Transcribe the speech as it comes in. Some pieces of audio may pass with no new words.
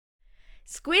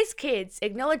Squiz Kids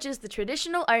acknowledges the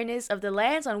traditional owners of the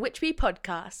lands on which we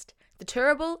podcast, the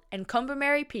Turrbal and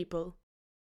Kombumerri people.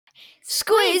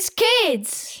 Squiz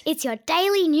Kids! It's your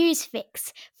daily news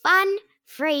fix. Fun,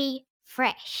 free,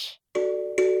 fresh.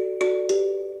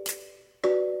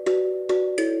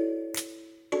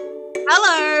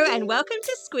 Hello and welcome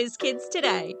to Squiz Kids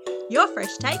Today, your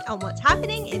fresh take on what's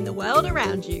happening in the world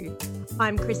around you.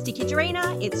 I'm Christy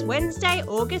Kidgerina. It's Wednesday,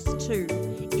 August 2.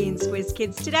 In Squiz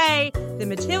Kids Today, the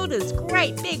Matildas'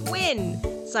 great big win,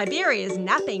 Siberia's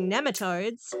napping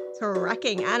nematodes,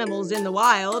 tracking animals in the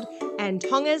wild, and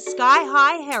Tonga's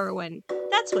sky-high heroine.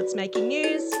 That's what's making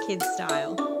news, kids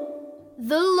style.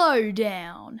 The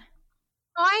Lowdown.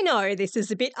 I know this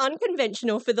is a bit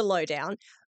unconventional for the lowdown,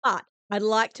 but I'd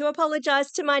like to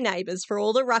apologise to my neighbours for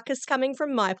all the ruckus coming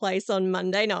from my place on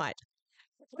Monday night.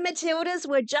 The Matildas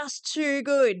were just too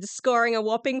good, scoring a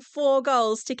whopping 4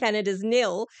 goals to Canada's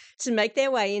 0 to make their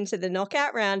way into the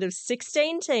knockout round of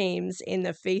 16 teams in the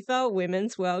FIFA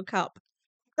Women's World Cup,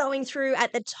 going through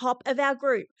at the top of our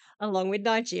group, along with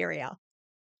Nigeria.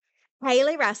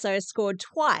 Hayley Raso scored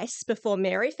twice before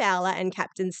Mary Fowler and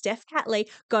captain Steph Catley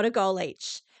got a goal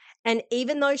each. And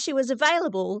even though she was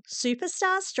available,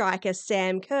 superstar striker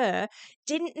Sam Kerr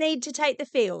didn't need to take the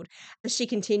field as she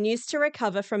continues to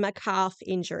recover from a calf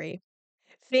injury.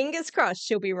 Fingers crossed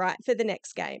she'll be right for the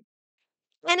next game.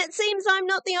 And it seems I'm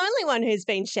not the only one who's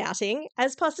been shouting,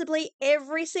 as possibly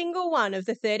every single one of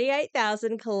the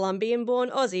 38,000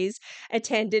 Colombian-born Aussies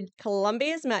attended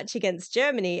Colombia's match against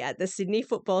Germany at the Sydney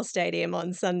Football Stadium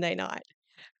on Sunday night.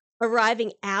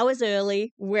 Arriving hours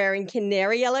early, wearing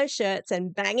canary yellow shirts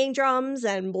and banging drums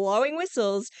and blowing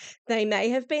whistles, they may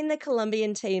have been the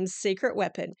Colombian team's secret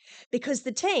weapon because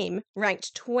the team,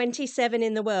 ranked 27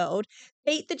 in the world,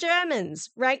 beat the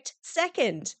Germans, ranked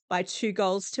second, by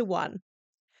 2-1.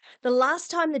 The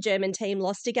last time the German team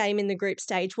lost a game in the group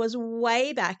stage was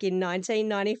way back in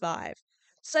 1995.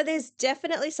 So there's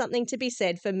definitely something to be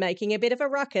said for making a bit of a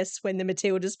ruckus when the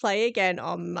Matildas play again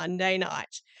on Monday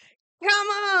night. Come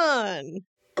on!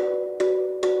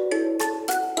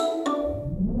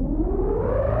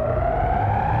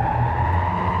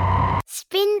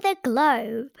 Spin the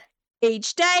globe.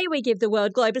 Each day we give the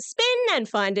world globe a spin and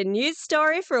find a news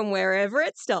story from wherever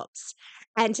it stops.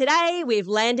 And today we've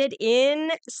landed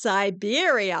in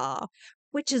Siberia,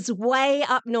 which is way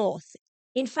up north.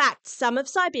 In fact, some of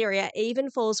Siberia even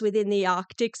falls within the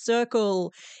Arctic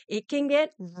Circle. It can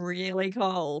get really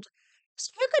cold. So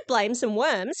who could blame some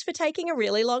worms for taking a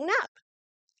really long nap?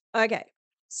 Okay,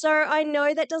 so I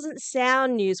know that doesn't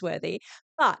sound newsworthy,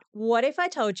 but what if I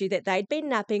told you that they'd been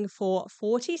napping for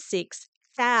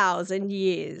 46,000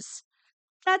 years?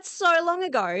 That's so long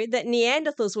ago that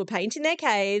Neanderthals were painting their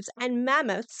caves and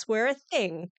mammoths were a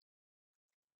thing.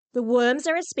 The worms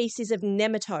are a species of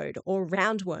nematode or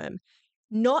roundworm,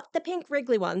 not the pink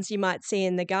wriggly ones you might see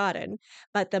in the garden,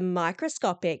 but the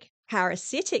microscopic,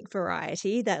 parasitic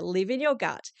variety that live in your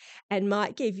gut and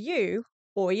might give you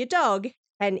or your dog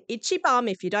an itchy bum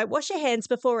if you don't wash your hands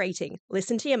before eating.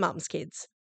 Listen to your mums, kids.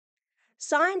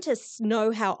 Scientists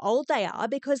know how old they are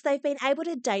because they've been able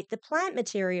to date the plant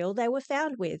material they were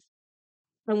found with.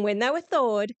 And when they were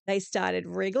thawed, they started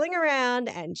wriggling around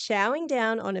and chowing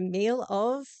down on a meal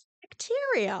of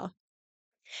bacteria.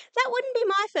 That wouldn't be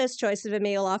my first choice of a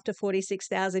meal after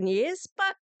 46,000 years,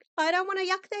 but I don't want to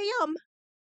yuck their yum.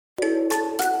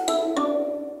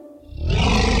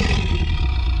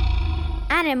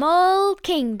 Animal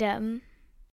Kingdom.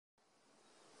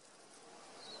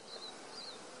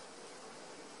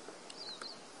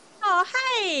 Oh,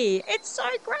 hey! It's so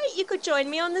great you could join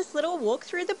me on this little walk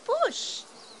through the bush.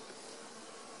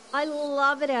 I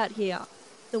love it out here.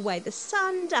 The way the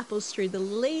sun dapples through the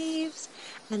leaves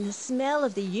and the smell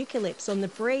of the eucalypts on the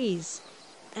breeze.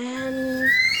 And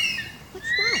what's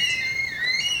that?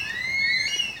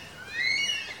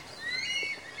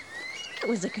 It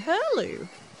was a curlew.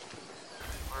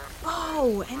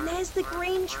 Oh, and there's the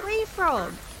green tree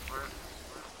frog.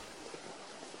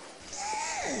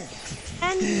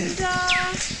 And,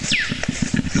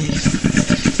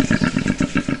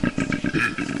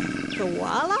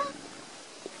 koala?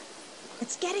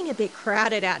 It's getting a bit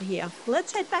crowded out here.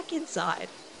 Let's head back inside.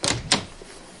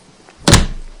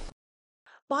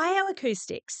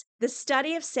 Bioacoustics, the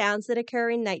study of sounds that occur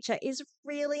in nature, is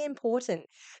really important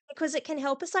because it can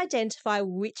help us identify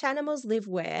which animals live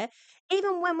where,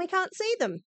 even when we can't see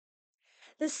them.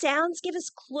 The sounds give us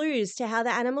clues to how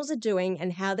the animals are doing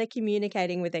and how they're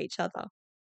communicating with each other.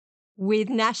 With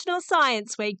National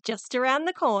Science Week just around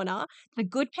the corner, the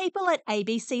good people at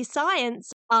ABC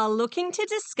Science are looking to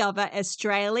discover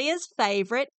Australia's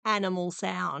favourite animal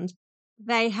sound,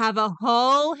 They have a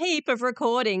whole heap of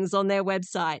recordings on their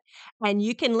website, and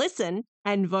you can listen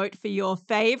and vote for your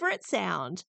favourite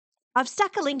sound. I've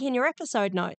stuck a link in your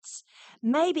episode notes.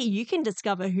 Maybe you can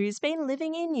discover who's been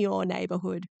living in your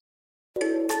neighbourhood.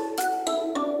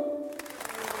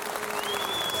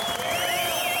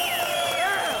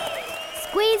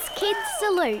 Squiz Kids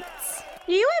salutes.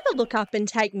 Do you ever look up and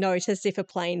take notice if a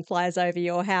plane flies over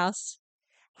your house?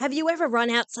 Have you ever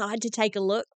run outside to take a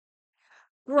look?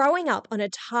 Growing up on a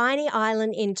tiny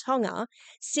island in Tonga,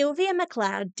 Sylvia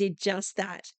McLeod did just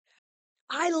that.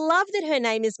 I love that her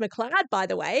name is McLeod, by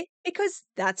the way, because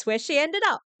that's where she ended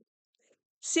up.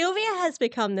 Sylvia has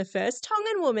become the first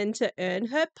Tongan woman to earn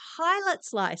her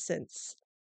pilot's license.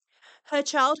 Her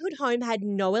childhood home had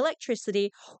no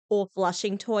electricity or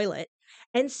flushing toilet,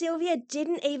 and Sylvia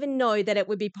didn't even know that it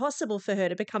would be possible for her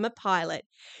to become a pilot.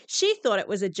 She thought it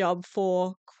was a job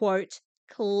for, quote,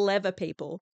 clever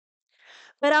people.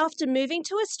 But after moving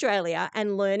to Australia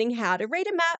and learning how to read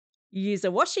a map, use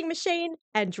a washing machine,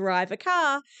 and drive a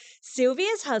car,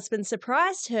 Sylvia's husband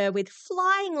surprised her with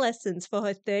flying lessons for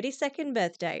her 32nd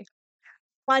birthday.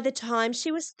 By the time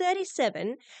she was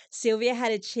 37, Sylvia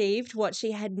had achieved what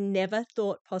she had never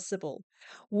thought possible,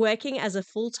 working as a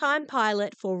full-time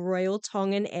pilot for Royal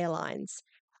Tongan Airlines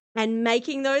and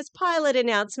making those pilot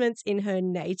announcements in her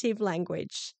native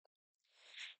language.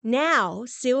 Now,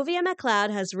 Sylvia McLeod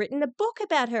has written a book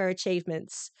about her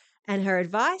achievements, and her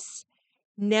advice?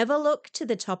 Never look to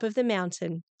the top of the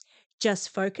mountain.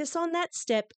 Just focus on that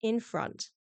step in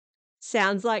front.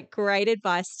 Sounds like great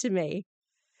advice to me.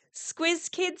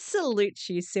 Squiz Kids salute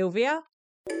you, Sylvia.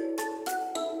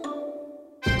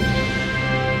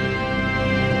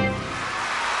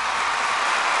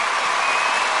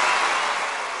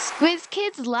 Squiz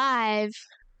Kids Live.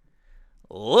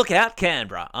 Look out,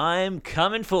 Canberra, I'm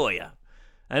coming for you.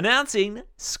 Announcing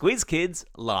Squiz Kids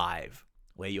Live,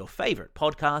 where your favourite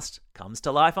podcast comes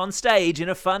to life on stage in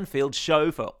a fun-filled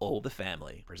show for all the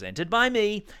family. Presented by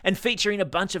me and featuring a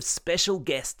bunch of special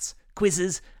guests,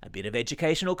 quizzes, a bit of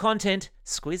educational content,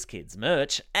 Squiz Kids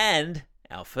merch, and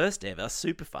our first ever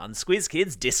super fun Squiz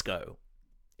Kids Disco.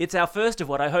 It's our first of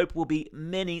what I hope will be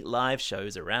many live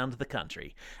shows around the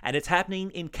country, and it's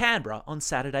happening in Canberra on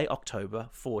Saturday, October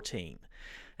 14.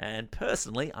 And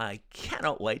personally, I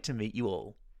cannot wait to meet you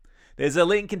all. There's a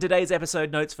link in today's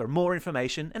episode notes for more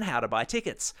information and how to buy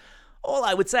tickets. All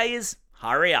I would say is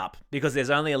hurry up, because there's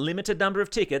only a limited number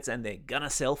of tickets and they're gonna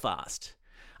sell fast.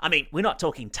 I mean, we're not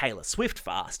talking Taylor Swift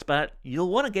fast, but you'll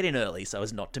want to get in early so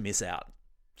as not to miss out.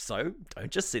 So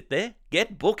don't just sit there,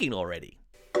 get booking already.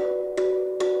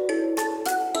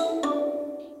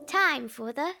 Time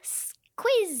for the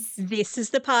quiz. This is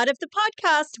the part of the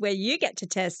podcast where you get to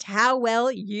test how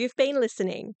well you've been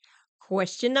listening.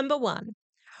 Question number 1.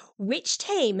 Which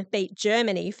team beat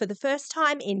Germany for the first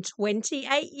time in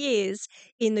 28 years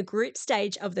in the group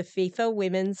stage of the FIFA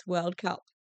Women's World Cup?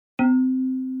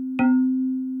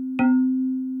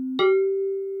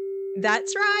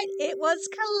 That's right, it was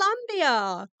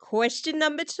Colombia. Question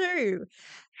number 2.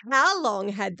 How long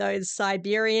had those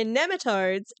Siberian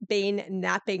nematodes been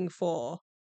napping for?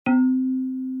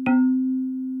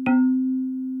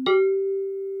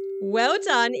 Well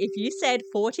done if you said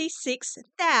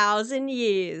 46,000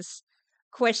 years.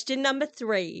 Question number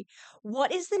 3.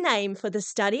 What is the name for the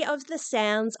study of the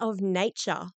sounds of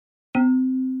nature?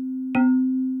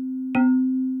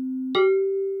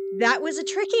 That was a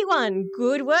tricky one.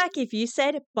 Good work if you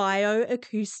said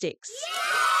bioacoustics.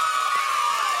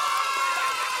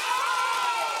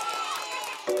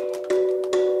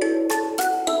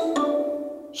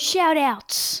 Shout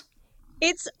outs.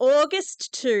 It's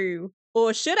August 2,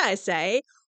 or should I say,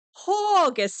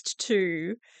 August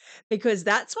 2, because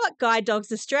that's what Guide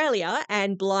Dogs Australia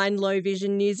and Blind Low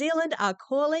Vision New Zealand are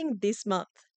calling this month.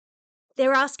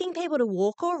 They're asking people to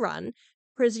walk or run,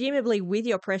 presumably with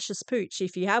your precious pooch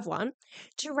if you have one,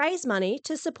 to raise money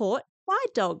to support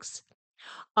guide dogs.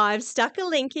 I've stuck a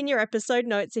link in your episode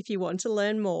notes if you want to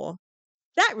learn more.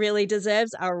 That really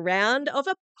deserves a round of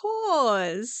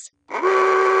applause.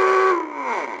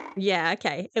 Yeah,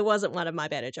 okay, it wasn't one of my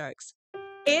better jokes.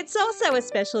 It's also a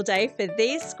special day for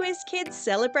these Squiz Kids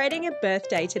celebrating a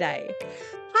birthday today.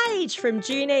 Paige from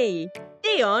Junee,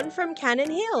 Dion from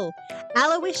Cannon Hill,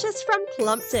 Aloysius from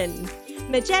Plumpton,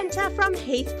 Magenta from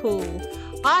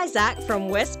Heathpool, Isaac from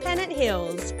West Pennant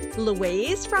Hills,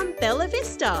 Louise from Bella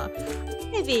Vista,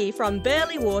 Ivy from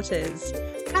Burley Waters,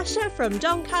 Asha from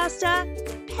Doncaster,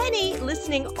 Penny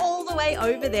listening all the way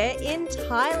over there in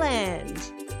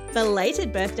Thailand.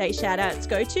 Belated birthday shout-outs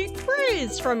go to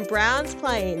Cruz from Browns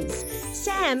Plains,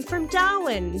 Sam from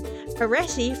Darwin,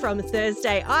 Peretti from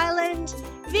Thursday Island,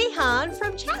 Vihan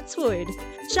from Chatswood,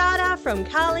 Sharda from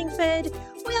Carlingford,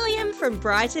 William from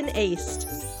Brighton East,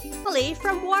 Holly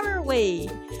from Warrawee,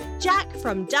 Jack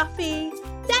from Duffy,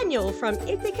 Daniel from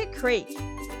Ithaca Creek,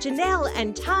 Janelle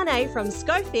and Tane from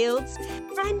Schofields,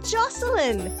 and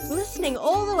Jocelyn, listening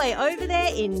all the way over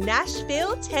there in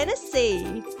Nashville,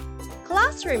 Tennessee.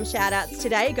 Classroom shout-outs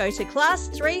today go to Class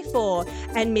 3-4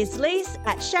 and Ms. Lise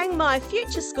at Chiang Mai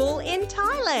Future School in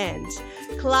Thailand.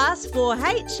 Class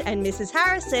 4H and Mrs.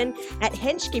 Harrison at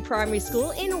Henschke Primary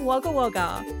School in Wagga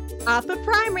Wagga. Upper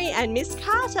Primary and Miss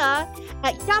Carter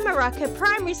at Gamaraka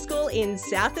Primary School in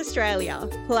South Australia.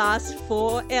 Class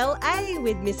 4LA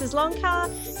with Mrs. Longcar,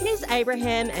 Ms.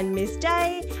 Abraham and Ms.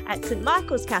 Day at St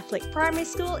Michael's Catholic Primary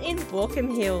School in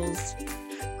Borkham Hills.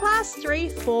 Class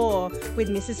 3-4 with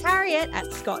Mrs. Harriet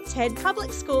at Scott's Head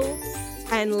Public School.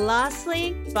 And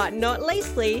lastly, but not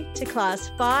leastly, to Class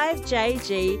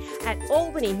 5JG at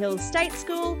Albany Hills State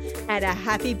School, and a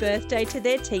happy birthday to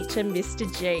their teacher, Mr.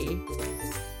 G.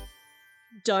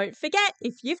 Don't forget,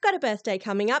 if you've got a birthday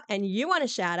coming up and you want a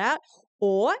shout out,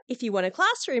 or if you want a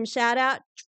classroom shout out,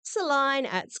 drop us a line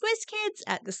at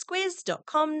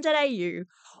squizkids@thesquiz.com.au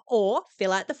or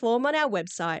fill out the form on our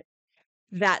website.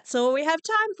 That's all we have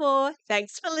time for.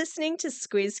 Thanks for listening to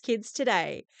Squiz Kids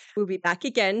today. We'll be back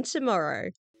again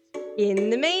tomorrow.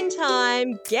 In the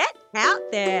meantime, get out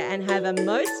there and have a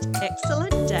most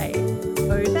excellent day.